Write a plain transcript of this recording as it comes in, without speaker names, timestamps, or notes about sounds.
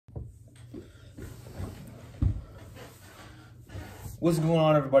What's going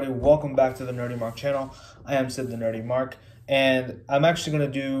on, everybody? Welcome back to the Nerdy Mark channel. I am Sid the Nerdy Mark, and I'm actually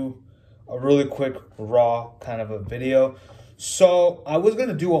going to do a really quick Raw kind of a video. So I was going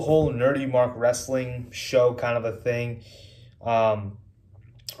to do a whole Nerdy Mark wrestling show kind of a thing about,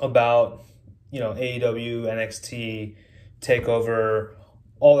 AEW, NXT, TakeOver,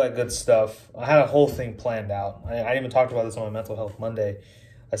 all that good stuff. I had a whole thing planned out. I even talked about this on my Mental Health Monday.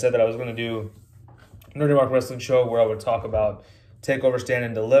 I said that I was going to do a Nerdy Mark wrestling show where I would talk about TakeOver Stand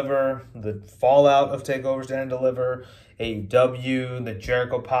and Deliver, the fallout of TakeOver Stand and Deliver, AEW, the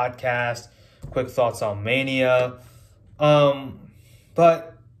Jericho podcast, quick thoughts on Mania.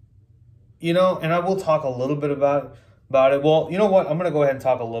 But, and I will talk a little bit about it. Well, you know what? I'm going to go ahead and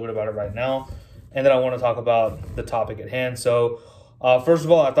talk a little bit about it right now. And then I want to talk about the topic at hand. So, first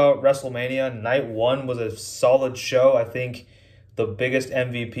of all, I thought WrestleMania Night 1 was a solid show. I think the biggest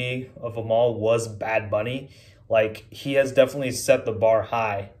MVP of them all was Bad Bunny. Like, he has definitely set the bar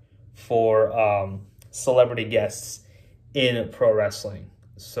high for celebrity guests in pro wrestling.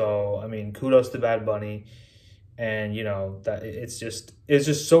 So, I mean, kudos to Bad Bunny. And, that it's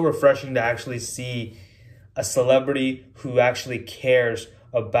just so refreshing to actually see a celebrity who actually cares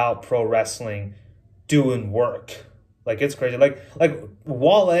about pro wrestling doing work. Like, it's crazy. Like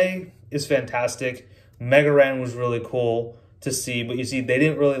Wale is fantastic. Mega Ran was really cool to see. But you see, they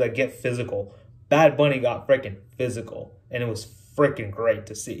didn't really, get physical. Bad Bunny got freaking physical, and it was freaking great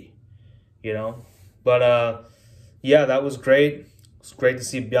to see, But, yeah, that was great. It's great to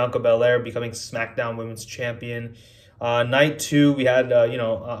see Bianca Belair becoming SmackDown Women's Champion. Night 2, we had,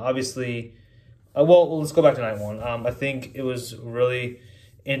 obviously... well, let's go back to Night 1. I think it was really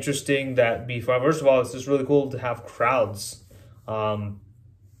interesting that first of all, it's just really cool to have crowds.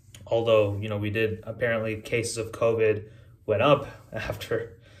 Although, we did, apparently, cases of COVID went up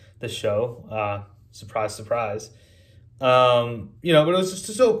after the show. Surprise, surprise. But it was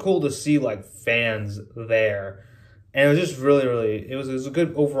just so cool to see fans there. And it was just really, it was a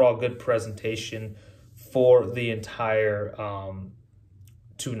good overall good presentation for the entire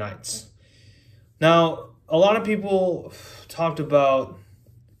 2 nights. Now, a lot of people talked about,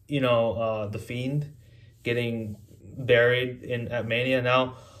 The Fiend getting buried at Mania.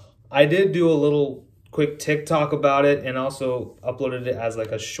 Now, I did do a little quick TikTok about it and also uploaded it as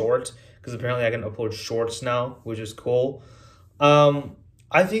a short, because apparently I can upload shorts now, which is cool.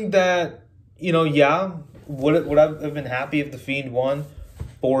 I think that, would I have been happy if The Fiend won?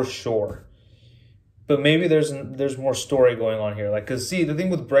 For sure. But maybe there's more story going on here. Because see, the thing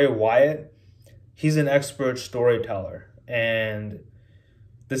with Bray Wyatt, he's an expert storyteller. And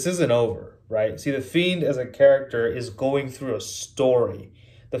this isn't over, right? See, The Fiend as a character is going through a story.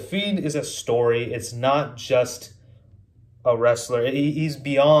 The Fiend is a story. It's not just a wrestler. He's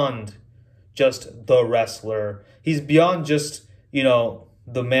beyond just the wrestler. He's beyond just,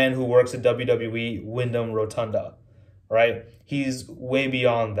 the man who works at WWE Wyndham Rotunda, right? He's way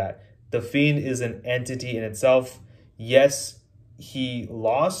beyond that. The Fiend is an entity in itself. Yes, he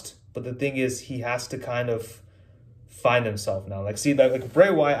lost, but the thing is, he has to kind of find himself now.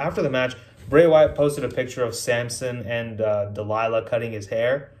 Bray Wyatt, after the match, Bray Wyatt posted a picture of Samson and Delilah cutting his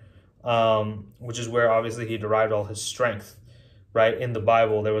hair, which is where obviously he derived all his strength, right? In the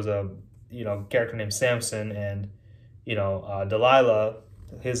Bible, there was a character named Samson, and Delilah,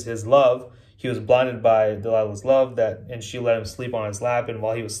 his love. He was blinded by Delilah's love, and she let him sleep on his lap, and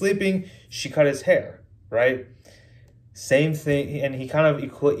while he was sleeping, she cut his hair, right? Same thing, and he kind of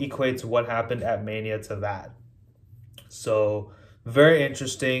equates what happened at Mania to that. So, very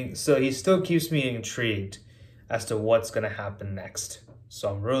interesting. So, he still keeps me intrigued as to what's going to happen next. So,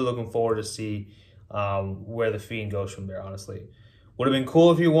 I'm really looking forward to see where The Fiend goes from there, honestly. Would have been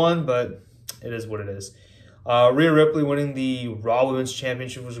cool if he won, but it is what it is. Rhea Ripley winning the Raw Women's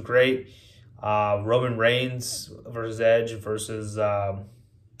Championship was great. Roman Reigns versus Edge versus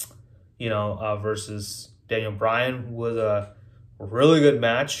Daniel Bryan was a really good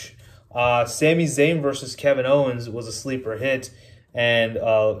match. Sami Zayn versus Kevin Owens was a sleeper hit, and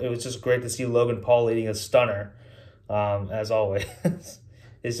it was just great to see Logan Paul leading a stunner, as always.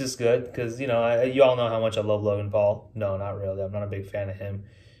 It's just good because, you all know how much I love Logan Paul. No, not really. I'm not a big fan of him.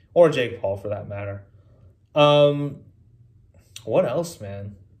 Or Jake Paul, for that matter. What else,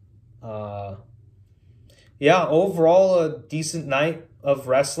 man? Yeah, overall, a decent night of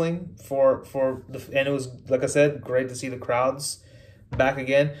wrestling and it was, like I said, great to see the crowds back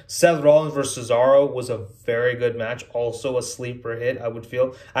again. Seth Rollins versus Cesaro was a very good match. Also a sleeper hit, I would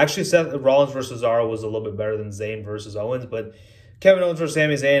feel. Actually, Seth Rollins versus Cesaro was a little bit better than Zayn versus Owens, but Kevin Owens versus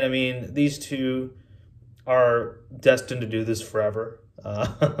Sami Zayn, I mean, these two are destined to do this forever.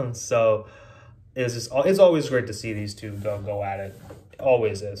 So it's always great to see these two go at it.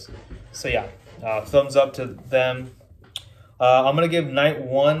 Always is. So yeah, thumbs up to them. I'm gonna give night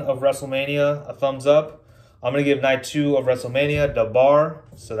 1 of WrestleMania a thumbs up. I'm gonna give night 2 of WrestleMania the bar.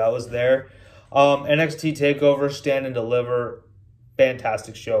 So that was there. NXT Takeover Stand and Deliver,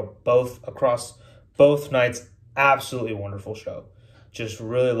 fantastic show. Across both nights, absolutely wonderful show. Just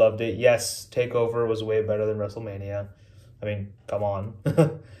really loved it. Yes, Takeover was way better than WrestleMania. I mean, come on.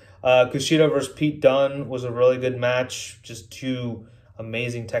 Kushida versus Pete Dunne was a really good match. Just two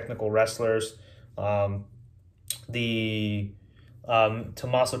amazing technical wrestlers. The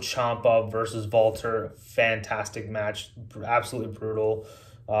Tommaso Ciampa versus Walter, fantastic match. Absolutely brutal.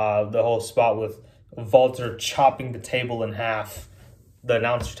 The whole spot with Walter chopping the table in half. The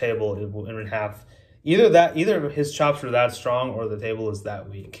announcer table in half. Either his chops were that strong or the table is that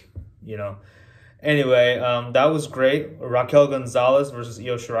weak, you know. Anyway, that was great. Raquel Gonzalez versus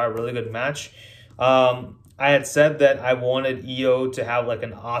Io Shirai, really good match. I had said that I wanted Io to have like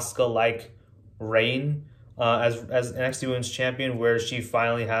an Asuka-like reign as NXT Women's Champion, where she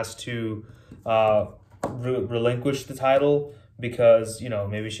finally has to relinquish the title because, you know,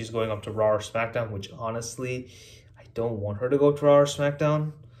 maybe she's going up to Raw or SmackDown, which honestly, I don't want her to go to Raw or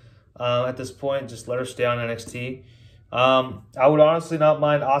SmackDown. At this point, just let her stay on NXT. I would honestly not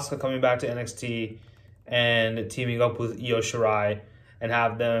mind Asuka coming back to NXT and teaming up with Io Shirai and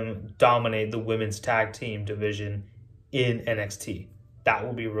have them dominate the women's tag team division in NXT. That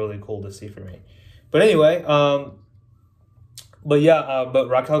would be really cool to see for me. But anyway, but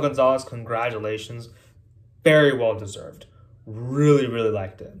Raquel Gonzalez, congratulations. Very well deserved. Really, really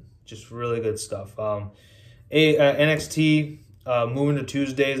liked it. Just really good stuff. NXT moving to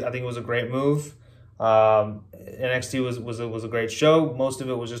Tuesdays, I think it was a great move. NXT was a great show. Most of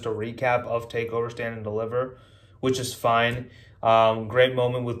it was just a recap of Takeover Stand and Deliver, which is fine. Great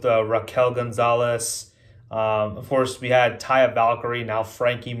moment with Raquel Gonzalez. Of course, we had Taya Valkyrie, now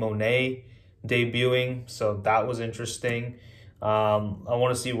Frankie Monet, debuting, so that was interesting. I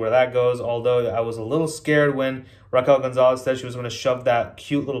want to see where that goes, although I was a little scared when Raquel Gonzalez said she was going to shove that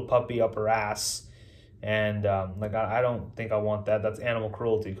cute little puppy up her ass. And I don't think I want that. That's animal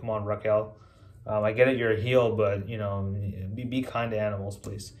cruelty. Come on, Raquel. I get it, you're a heel, but, you know, be kind to animals,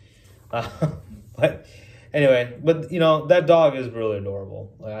 please. But anyway, you know, that dog is really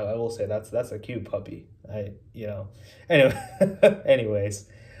adorable. Like, I will say that's a cute puppy. Anyways,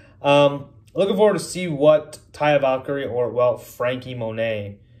 looking forward to see what Taya Valkyrie, or well, Frankie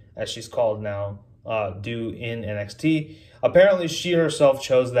Monet, as she's called now, do in NXT. Apparently, she herself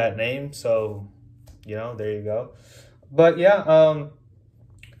chose that name, so, you know, there you go. But yeah,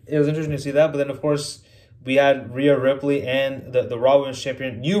 it was interesting to see that. But then, of course, we had Rhea Ripley and the Raw Women's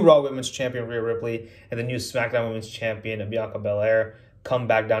Champion, new Raw Women's Champion Rhea Ripley, and the new SmackDown Women's Champion Bianca Belair come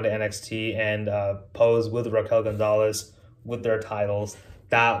back down to NXT and pose with Raquel Gonzalez with their titles.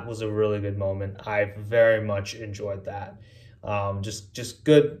 That was a really good moment. I very much enjoyed that. Just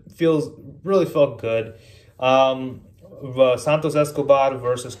good. Really felt good. Santos Escobar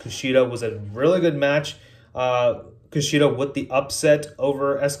versus Kushida was a really good match. Kushida with the upset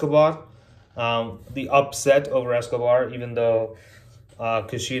over Escobar. Even though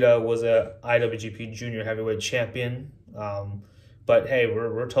Kushida was a IWGP Junior Heavyweight Champion. But hey,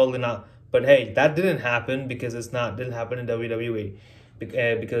 we're totally not. But hey, that didn't happen because didn't happen in WWE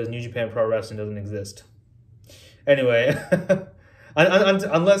because New Japan Pro Wrestling doesn't exist. Anyway,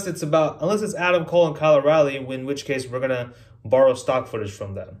 unless it's Adam Cole and Kyle O'Reilly, in which case we're gonna borrow stock footage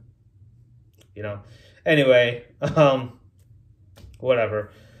from them. You know. Anyway, whatever.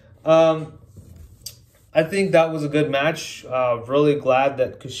 I think that was a good match. Really glad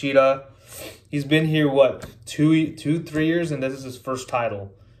that Kushida, he's been here, 3 years, and this is his first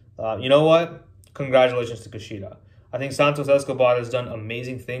title. You know what? Congratulations to Kushida. I think Santos Escobar has done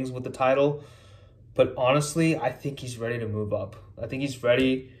amazing things with the title, but honestly, I think he's ready to move up. I think he's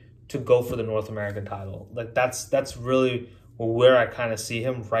ready to go for the North American title. Like that's really where I kind of see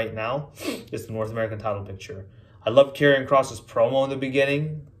him right now, is the North American title picture. I love Karrion Kross's promo in the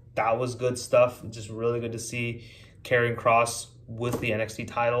beginning. That was good stuff. Just really good to see Karrion Kross with the NXT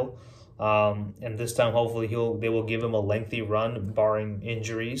title. And this time, hopefully, they will give him a lengthy run, barring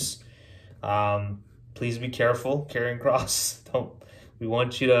injuries. Please be careful, Karrion Kross. We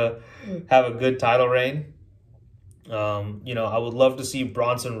want you to have a good title reign. You know, I would love to see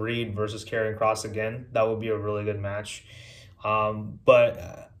Bronson Reed versus Karrion Kross again. That would be a really good match.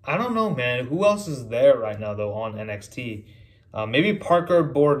 But I don't know, man. Who else is there right now, though, on NXT? Maybe Parker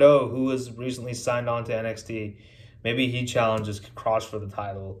Bordeaux, who was recently signed on to NXT. Maybe he challenges Kross for the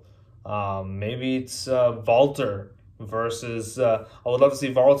title. Maybe it's Walter versus, I would love to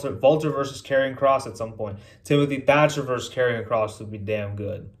see Walter versus Karrion Kross at some point. Timothy Thatcher versus Karrion Kross would be damn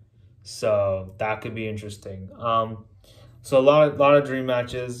good. So that could be interesting. So a lot of dream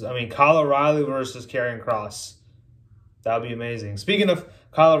matches. I mean, Kyle O'Reilly versus Karrion Kross. That would be amazing. Speaking of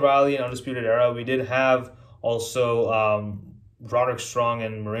Kyle O'Reilly and Undisputed Era, we did have also Roderick Strong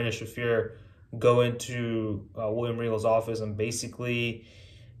and Marina Shafir go into William Regal's office, and basically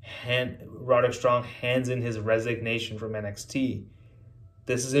Roderick Strong hands in his resignation from NXT.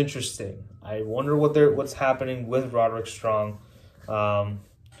 This is interesting. I wonder what's happening with Roderick Strong.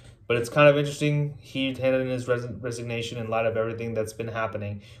 But it's kind of interesting. He handed in his resignation in light of everything that's been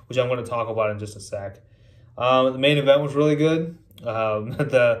happening, which I'm going to talk about in just a sec. The main event was really good.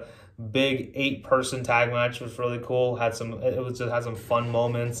 The big 8-person tag match was really cool. Had some fun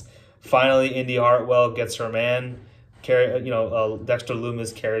moments. Finally, Indy Hartwell gets her man. Dexter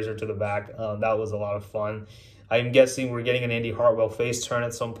Lumis carries her to the back. That was a lot of fun. I'm guessing we're getting an Indy Hartwell face turn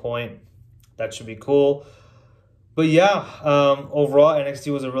at some point. That should be cool. But yeah, overall,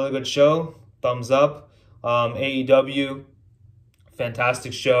 NXT was a really good show. Thumbs up. AEW,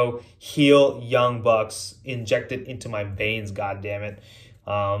 fantastic show. Heel Young Bucks injected into my veins, god damn it.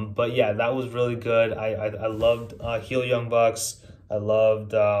 But yeah, that was really good. I loved heel Young Bucks. I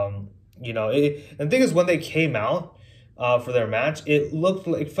loved, and the thing is, when they came out for their match, it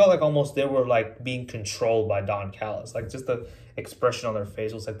felt like almost they were like being controlled by Don Callis. Like just the expression on their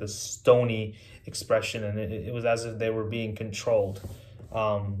face was like this stony expression, and it was as if they were being controlled.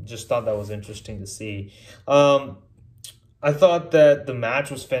 Just thought that was interesting to see. I thought that the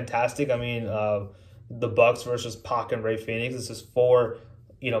match was fantastic. I mean, the Bucks versus Pac and Rey Fenix. This is 4,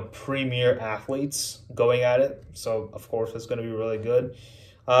 premier athletes going at it. So, of course, it's going to be really good.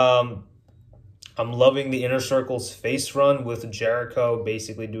 I'm loving the Inner Circle's face run with Jericho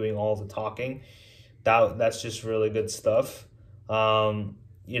basically doing all the talking. That's just really good stuff. I'm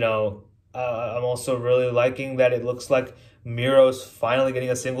also really liking that it looks like Miro's finally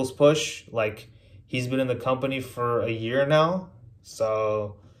getting a singles push. Like, he's been in the company for a year now.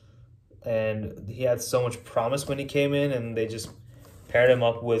 So, and he had so much promise when he came in, and they just paired him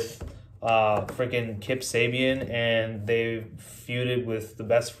up with freaking Kip Sabian, and they feuded with the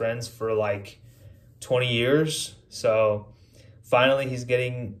Best Friends for like 20 years. So finally he's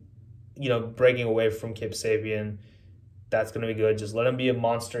getting, breaking away from Kip Sabian. That's going to be good. Just let him be a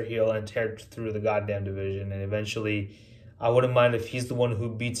monster heel and tear through the goddamn division. And eventually, I wouldn't mind if he's the one who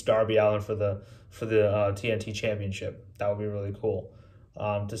beats Darby Allin for the TNT Championship. That would be really cool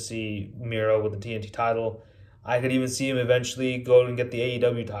to see Miro with the TNT title. I could even see him eventually go and get the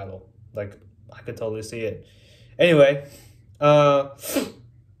AEW title. Like, I could totally see it. Anyway,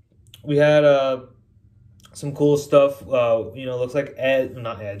 we had some cool stuff. Looks like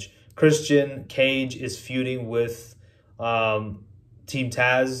Christian Cage is feuding with Team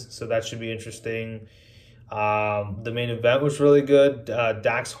Taz, so that should be interesting. The main event was really good.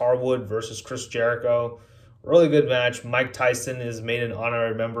 Dax Harwood versus Chris Jericho. Really good match. Mike Tyson is made an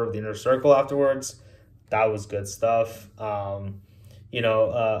honorary member of the Inner Circle afterwards. That was good stuff.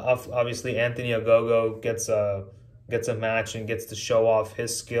 Obviously Anthony Ogogo gets a match and gets to show off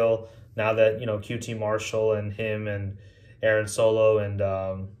his skill now that, QT Marshall and him and Aaron Solo and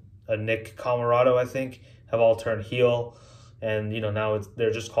Nick Camarado, I think, have all turned heel. And, now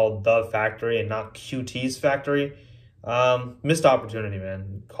they're just called The Factory and not QT's Factory. Missed opportunity,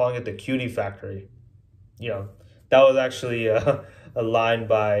 man. Calling it the Cutie Factory. That was actually a line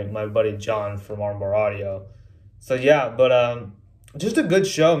by my buddy John from Armbar Audio. So, yeah, but just a good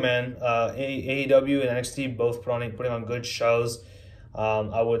show, man. AEW and NXT both putting on good shows.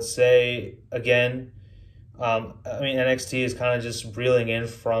 I would say, again, NXT is kind of just reeling in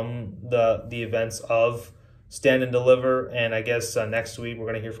from the events of Stand and Deliver, and I guess next week we're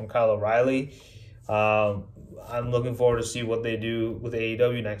going to hear from Kyle O'Reilly. I'm looking forward to see what they do with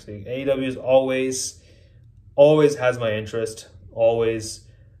AEW next week. AEW is always has my interest, always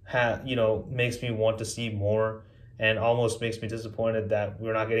makes me want to see more, and almost makes me disappointed that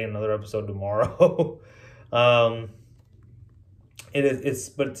we're not getting another episode tomorrow. But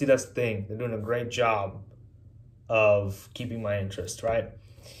see, that's the thing. They're doing a great job of keeping my interest, right?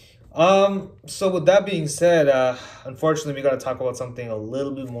 So with that being said, unfortunately, we got to talk about something a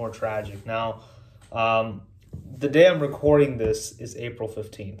little bit more tragic. Now, the day I'm recording this is April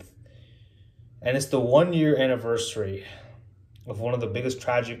 15th, and it's the 1-year anniversary of one of the biggest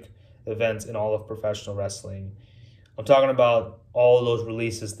tragic events in all of professional wrestling. I'm talking about all those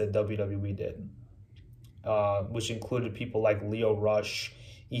releases that WWE did, which included people like Leo Rush,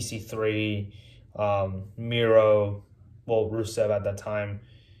 EC3, Miro, Rusev at that time,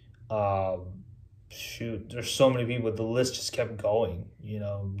 shoot, there's so many people. The list just kept going. You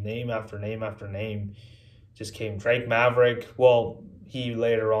know, name after name after name just came. Drake Maverick. Well, he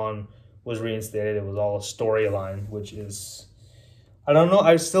later on was reinstated. It was all a storyline, which is, I don't know.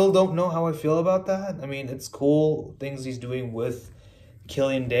 I still don't know how I feel about that. I mean, it's cool things he's doing with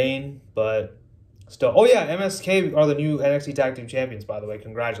Killian Dane, but still. Oh yeah, MSK are the new NXT Tag Team Champions, by the way.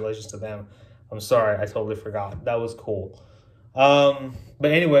 Congratulations to them. I'm sorry, I totally forgot. That was cool.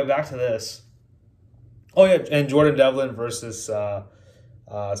 But anyway, back to this. Oh yeah, and Jordan Devlin versus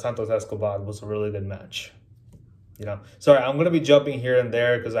Santos Escobar was a really good match. You know, sorry, I'm gonna be jumping here and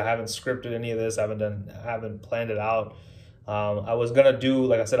there because I haven't scripted any of this. I haven't planned it out. I was gonna do,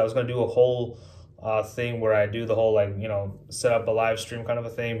 like I said, I was gonna do a whole thing where I do the whole, like, you know, set up a live stream kind of a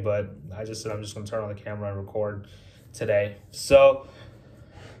thing, but I just said I'm just gonna turn on the camera and record today. So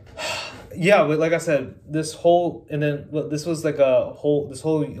yeah, but like I said, this whole, and then this was like this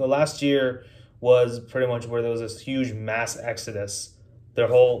whole, you know, last year was pretty much where there was this huge mass exodus. Their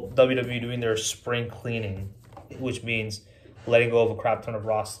whole WWE doing their spring cleaning, which means letting go of a crap ton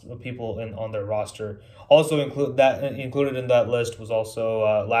of people on their roster. Also included in that list was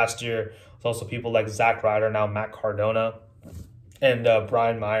also last year was also people like Zack Ryder, now Matt Cardona, and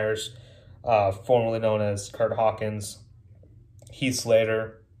Brian Myers, formerly known as Kurt Hawkins, Heath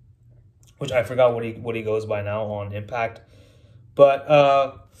Slater, which I forgot what he goes by now on Impact,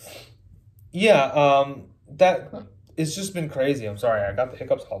 but yeah, that it's just been crazy. I'm sorry, I got the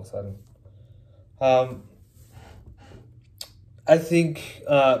hiccups all of a sudden. I think,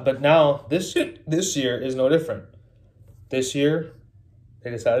 but now this year is no different. This year, they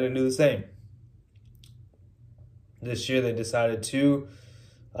decided to do the same. This year, they decided to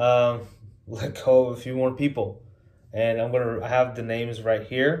let go of a few more people, and I have the names right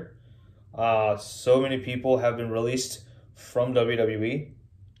here. So many people have been released from WWE.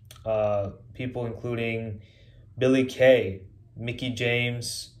 People including Billy Kay, Mickie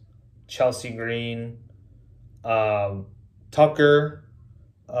James, Chelsea Green, Tucker,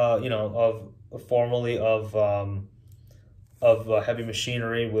 you know, formerly of Heavy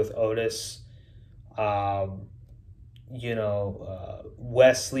Machinery with Otis, you know,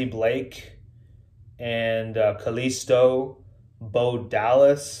 Wesley Blake and Kalisto, Bo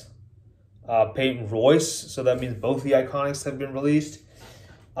Dallas, Peyton Royce. So that means both the Iconics have been released.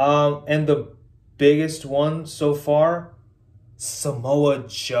 And the biggest one so far, Samoa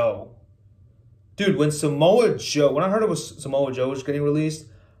Joe. Dude, when I heard it was Samoa Joe was getting released,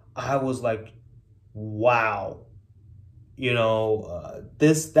 I was like, wow. You know,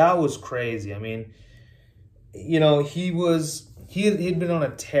 that was crazy. I mean, you know, he'd been on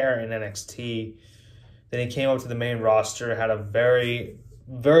a tear in NXT. Then he came up to the main roster, had a very,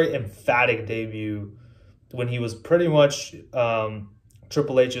 very emphatic debut when he was pretty much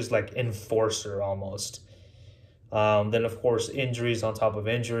Triple H's like enforcer almost. Then, of course, injuries on top of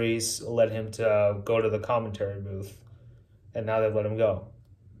injuries led him to go to the commentary booth. And now they've let him go.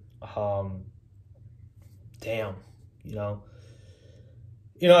 Damn, you know.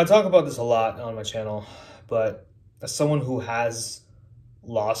 You know, I talk about this a lot on my channel, but as someone who has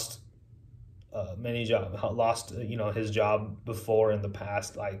lost you know, his job before in the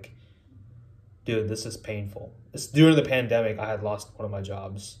past, like, dude, this is painful. It's during the pandemic, I had lost one of my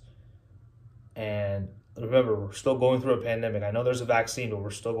jobs. And remember, we're still going through a pandemic. I know there's a vaccine, but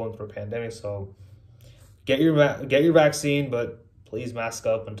we're still going through a pandemic. So get your vaccine, but please mask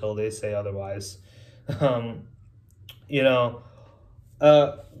up until they say otherwise. You know,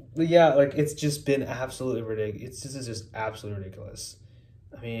 but yeah, like, it's just been absolutely ridiculous. This is just absolutely ridiculous.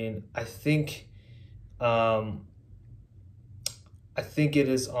 I mean, I think it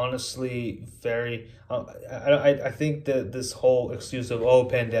is honestly very. I think that this whole excuse of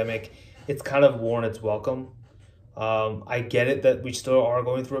pandemic, it's kind of worn its welcome. I get it that we still are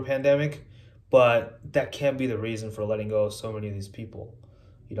going through a pandemic, but that can't be the reason for letting go of so many of these people.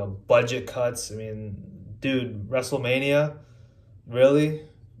 You know, budget cuts. I mean, dude, WrestleMania, really?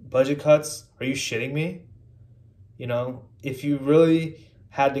 Budget cuts? Are you shitting me? You know, if you really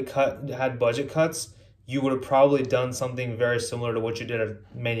had budget cuts, you would have probably done something very similar to what you did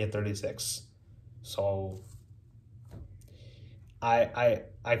at Mania 36. So I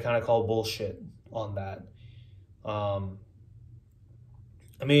kind of call bullshit on that. I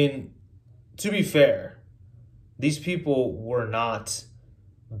mean, to be fair, these people were not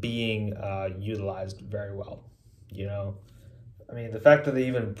being utilized very well, you know? I mean, the fact that they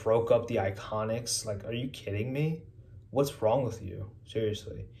even broke up the Iconics, like, are you kidding me? What's wrong with you?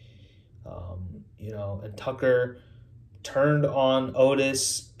 Seriously. You know, and Tucker turned on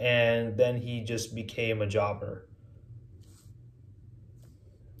Otis, and then he just became a jobber.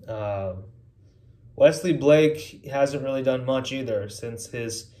 Wesley Blake hasn't really done much either since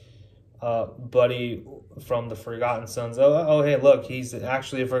his buddy from the Forgotten Sons. Oh, hey, look, he's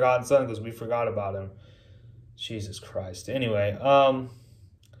actually a Forgotten Son because we forgot about him. Jesus Christ. Anyway,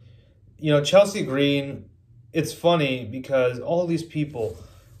 Chelsea Green, it's funny because all these people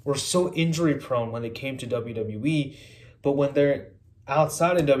were so injury prone when they came to WWE, but when they're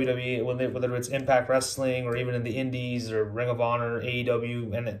outside of WWE, whether it's Impact Wrestling or even in the Indies or Ring of Honor,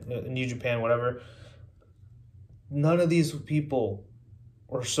 AEW, and New Japan, whatever, none of these people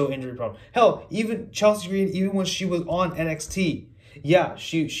were so injury prone. Hell, even Chelsea Green, even when she was on NXT, yeah,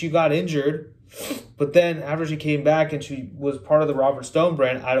 she got injured, but then after she came back and she was part of the Robert Stone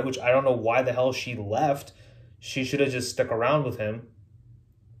brand, which I don't know why the hell she left. She should have just stuck around with him.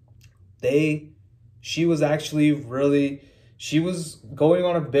 She was actually really, she was going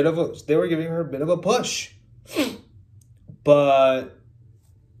on they were giving her a bit of a push. But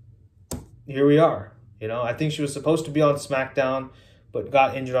here we are. I think she was supposed to be on SmackDown, but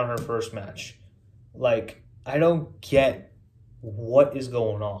got injured on her first match. Like, I don't get what is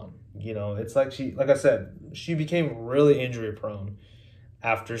going on. It's like like I said, she became really injury prone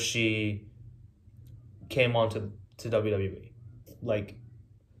after she came on to WWE. Like,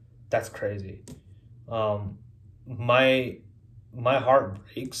 that's crazy. My heart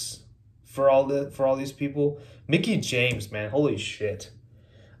breaks for all these people. Mickie James, man, holy shit.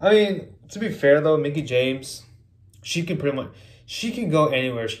 I mean, to be fair though, Mickie James, she can go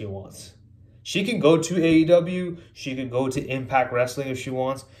anywhere she wants. She can go to AEW. She can go to Impact Wrestling if she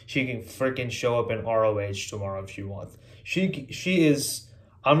wants. She can freaking show up in ROH tomorrow if she wants. She is.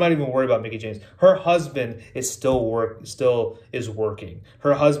 I'm not even worried about Mickie James. Her husband is still is working.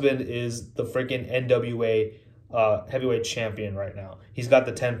 Her husband is the freaking NWA heavyweight champion right now. He's got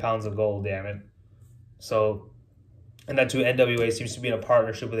the 10 pounds of gold, damn it. So, and that too, NWA seems to be in a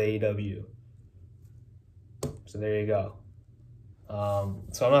partnership with AEW. So there you go.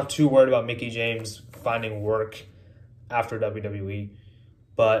 So I'm not too worried about Mickie James finding work after WWE.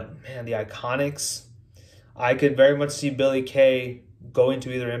 But, man, the Iconics, I could very much see Billie Kay going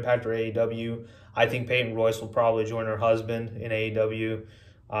to either Impact or AEW. I think Peyton Royce will probably join her husband in AEW.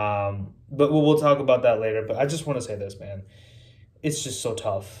 But we'll talk about that later. But I just want to say this, man. It's just so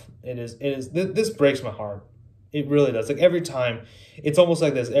tough. It is. This breaks my heart. It really does. Like, every time, it's almost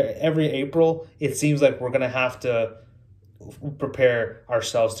like this. Every April, it seems like we're going to have to prepare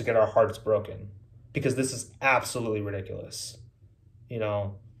ourselves to get our hearts broken, because this is absolutely ridiculous.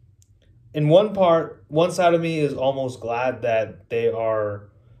 In one side of me is almost glad that they are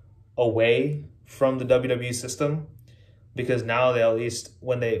away from the WWE system, because now they, at least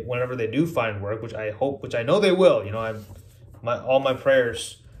whenever they do find work, which I know they will, all my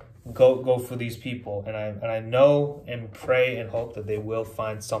prayers go for these people, and I know and pray and hope that they will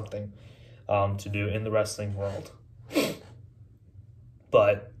find something to do in the wrestling world.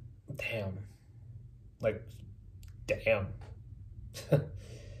 But damn.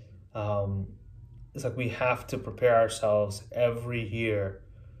 It's like we have to prepare ourselves every year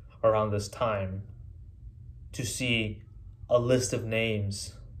around this time to see a list of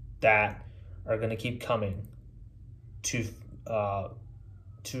names that are going to keep coming from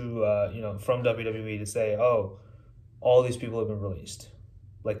WWE to say, oh, all these people have been released.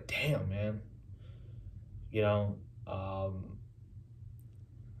 Like, damn, man. There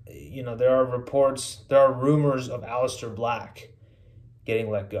are rumors of Aleister Black getting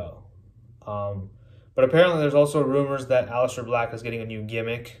let go. But apparently there's also rumors that Aleister Black is getting a new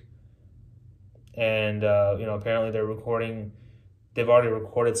gimmick. And, apparently they've already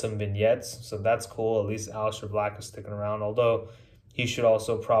recorded some vignettes, so that's cool. At least Aleister Black is sticking around, although he should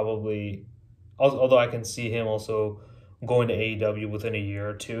also although I can see him also going to AEW within a year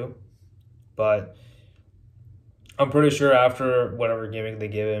or two. But I'm pretty sure after whatever gimmick they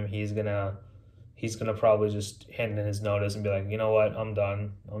give him, he's gonna probably just hand in his notice and be like, you know what, I'm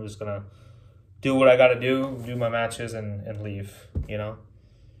done. I'm just gonna do what I gotta do my matches and leave,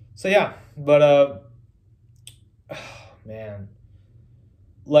 So yeah, but man,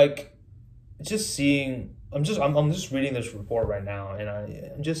 like, just seeing, I'm just reading this report right now, and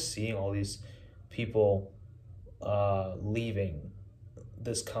I'm just seeing all these people leaving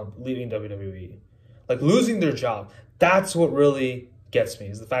WWE. Like, losing their job. That's what really gets me,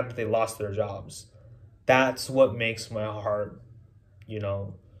 is the fact that they lost their jobs. That's what makes my heart,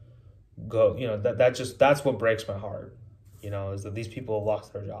 go, that's what breaks my heart, is that these people have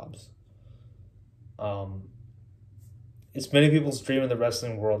lost their jobs. It's many people's dream in the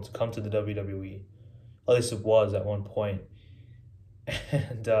wrestling world to come to the WWE. At least it was at one point.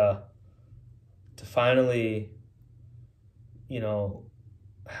 And to finally,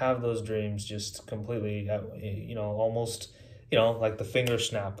 have those dreams just completely, almost, like the finger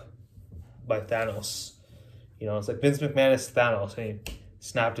snap by Thanos. It's like Vince McMahon is Thanos, and he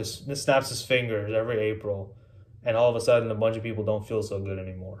snaps his fingers every April, and all of a sudden a bunch of people don't feel so good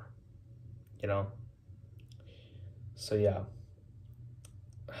anymore. So yeah.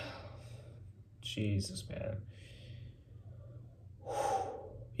 Jesus, man.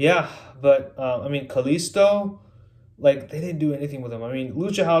 Yeah, but Kalisto, like, they didn't do anything with him.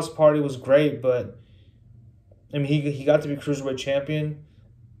 Lucha House Party was great, but he got to be Cruiserweight champion,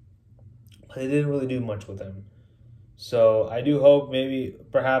 but they didn't really do much with him. So I do hope maybe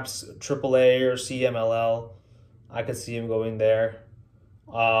perhaps AAA or CMLL, I could see him going there.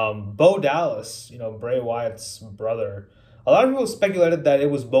 Bo Dallas, Bray Wyatt's brother. A lot of people speculated that it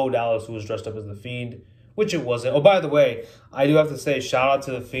was Bo Dallas who was dressed up as the Fiend, which it wasn't. Oh, by the way, I do have to say shout out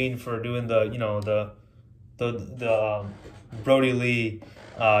to the Fiend for doing the Brody Lee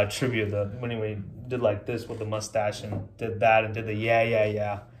tribute. When he did like this with the mustache and did that and did the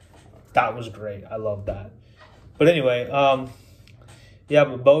yeah. That was great. I love that. But anyway, yeah,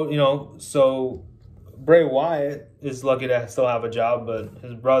 but Bo, so Bray Wyatt is lucky to still have a job, but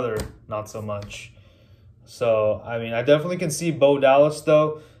his brother, not so much. So, I definitely can see Bo Dallas,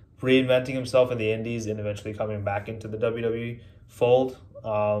 though, reinventing himself in the Indies and eventually coming back into the WWE fold.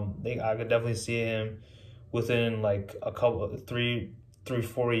 I could definitely see him within like a couple,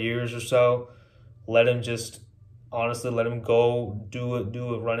 4 years or so. Let him go, do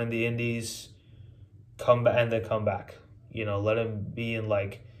a run in the Indies, come back, and then come back. Let him be in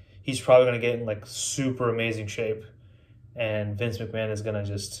like, he's probably going to get in like super amazing shape, and Vince McMahon is going to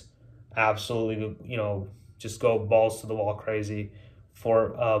just absolutely, just go balls to the wall crazy for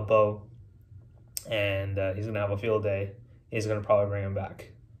Bo, and he's going to have a field day. He's going to probably bring him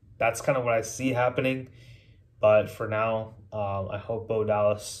back. That's kind of what I see happening, but for now, I hope Bo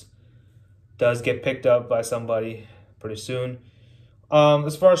Dallas does get picked up by somebody pretty soon.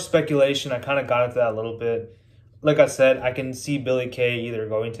 As far as speculation, I kind of got into that a little bit. Like I said, I can see Billy Kay either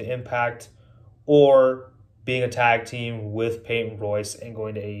going to Impact or being a tag team with Peyton Royce and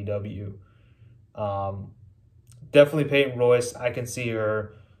going to AEW. Definitely Peyton Royce. I can see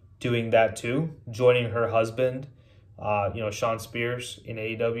her doing that too, joining her husband, Sean Spears in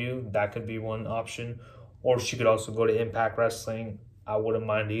AEW. That could be one option. Or she could also go to Impact Wrestling. I wouldn't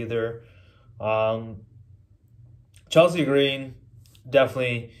mind either. Chelsea Green,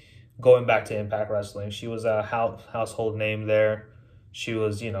 definitely going back to Impact Wrestling. She was a household name there. She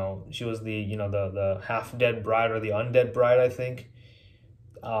was, the half-dead bride or the undead bride, I think.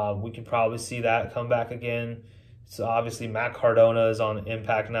 We could probably see that come back again. So obviously Matt Cardona is on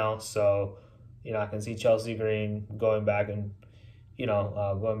Impact now, so I can see Chelsea Green going back and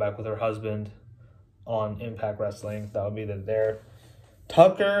going back with her husband on Impact Wrestling. That would be there.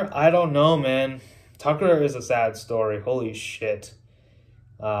 Tucker, I don't know, man. Tucker is a sad story. Holy shit.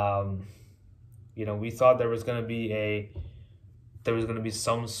 We thought there was gonna be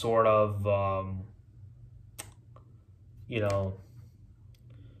some sort of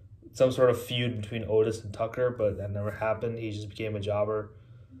some sort of feud between Otis and Tucker, but that never happened. He just became a jobber.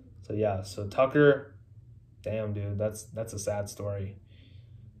 So yeah, so Tucker, damn dude, that's a sad story.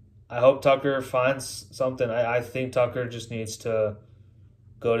 I hope Tucker finds something. I think Tucker just needs to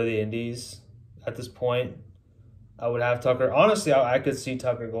go to the Indies at this point. I would have Tucker. Honestly, I could see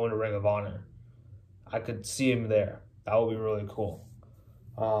Tucker going to Ring of Honor. I could see him there. That would be really cool.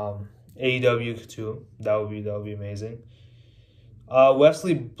 AEW too. That would be amazing.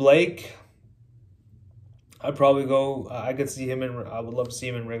 Wesley Blake, I'd probably go. I could see him I would love to see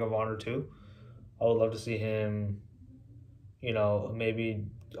him in Ring of Honor too. I would love to see him, maybe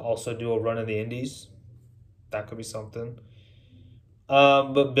also do a run in the Indies. That could be something.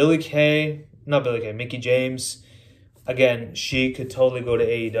 But Mickie James, again, she could totally go to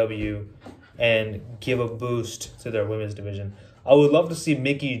AEW and give a boost to their women's division. I would love to see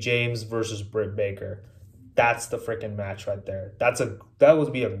Mickie James versus Britt Baker. That's the freaking match right there. That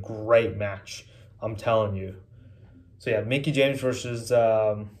would be a great match. I'm telling you. So yeah, Mickie James versus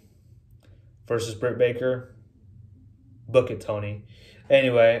Britt Baker. Book it, Tony.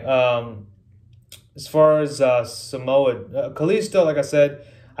 Anyway, as far as Samoa, Kalisto, like I said,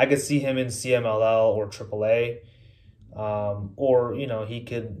 I could see him in CMLL or AAA. Or,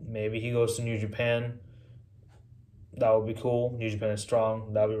 he goes to New Japan. That would be cool. New Japan is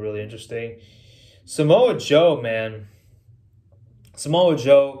strong. That would be really interesting. Samoa Joe, man. Samoa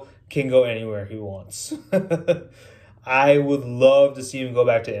Joe can go anywhere he wants. I would love to see him go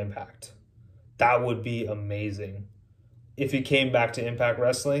back to Impact. That would be amazing. If he came back to Impact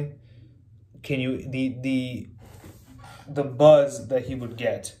Wrestling, can you the buzz that he would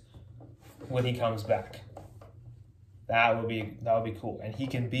get when he comes back. That would be cool. And he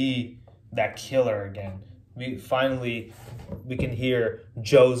can be that killer again. We can hear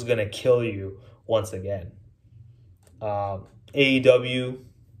Joe's gonna kill you once again. AEW,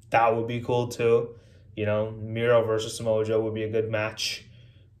 that would be cool too. You know, Miro versus Samoa Joe would be a good match.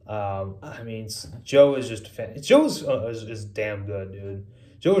 I mean, Joe is just a fan. Joe is damn good, dude.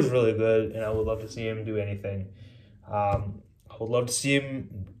 Joe is really good, and I would love to see him do anything. I would love to see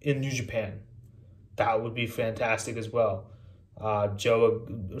him in New Japan. That would be fantastic as well.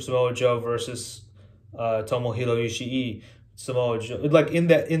 Samoa Joe versus Tomohiro Ishii. Samoa Joe, like in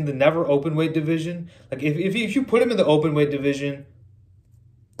the never open weight division. Like if you put him in the open weight division,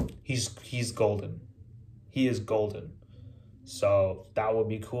 he's golden. He is golden. So that would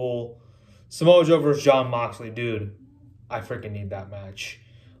be cool. Samoa Joe versus Jon Moxley, dude. I freaking need that match.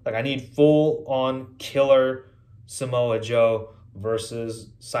 Like I need full on killer Samoa Joe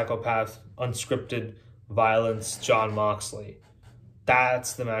versus psychopath, unscripted violence Jon Moxley.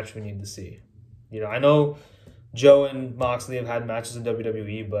 That's the match we need to see. You know, I know Joe and Moxley have had matches in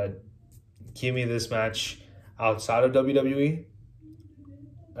WWE, but give me this match outside of WWE.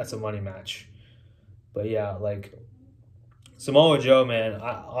 That's a money match. But yeah, like Samoa Joe, man,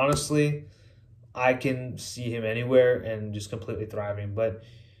 honestly, I can see him anywhere and just completely thriving. But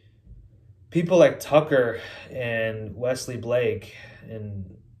people like Tucker and Wesley Blake,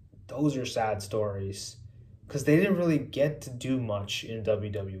 and those are sad stories because they didn't really get to do much in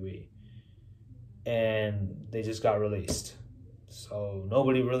WWE. And they just got released. So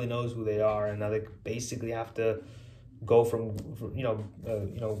nobody really knows who they are, and now they basically have to go from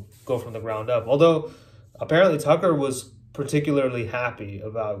the ground up. Although apparently Tucker was particularly happy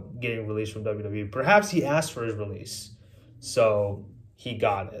about getting released from WWE. Perhaps he asked for his release, so he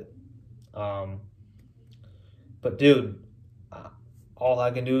got it. But dude, all I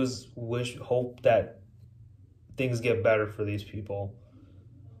can do is hope that things get better for these people.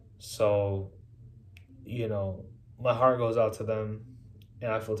 So, you know, my heart goes out to them,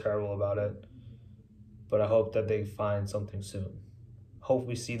 and I feel terrible about it. But I hope that they find something soon. Hope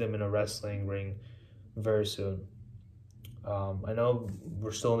we see them in a wrestling ring very soon. I know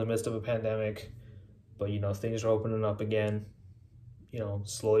we're still in the midst of a pandemic, but, you know, things are opening up again, you know,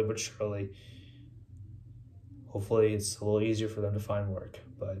 slowly but surely. Hopefully it's a little easier for them to find work.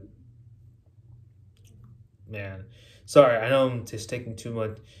 But, man, sorry, I know I'm just taking too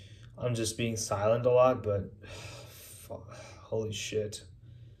much. I'm just being silent a lot, but holy shit.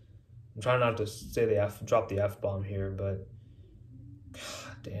 I'm trying not to say drop the F-bomb here, but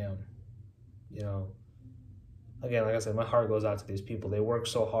god damn. You know, again, like I said, my heart goes out to these people. They work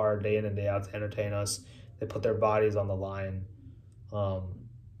so hard day in and day out to entertain us. They put their bodies on the line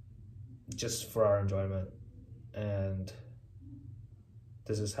just for our enjoyment. And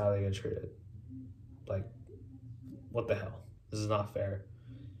this is how they get treated. Like, what the hell? This is not fair.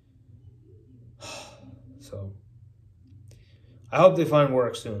 So, I hope they find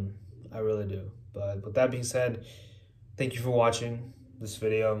work soon. I really do. But with that being said, thank you for watching this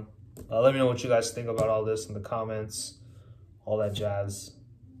video. Let me know what you guys think about all this in the comments, all that jazz.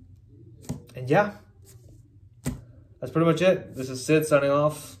 And yeah, that's pretty much it. This is Sid signing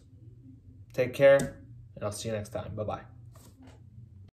off. Take care, and I'll see you next time. Bye-bye.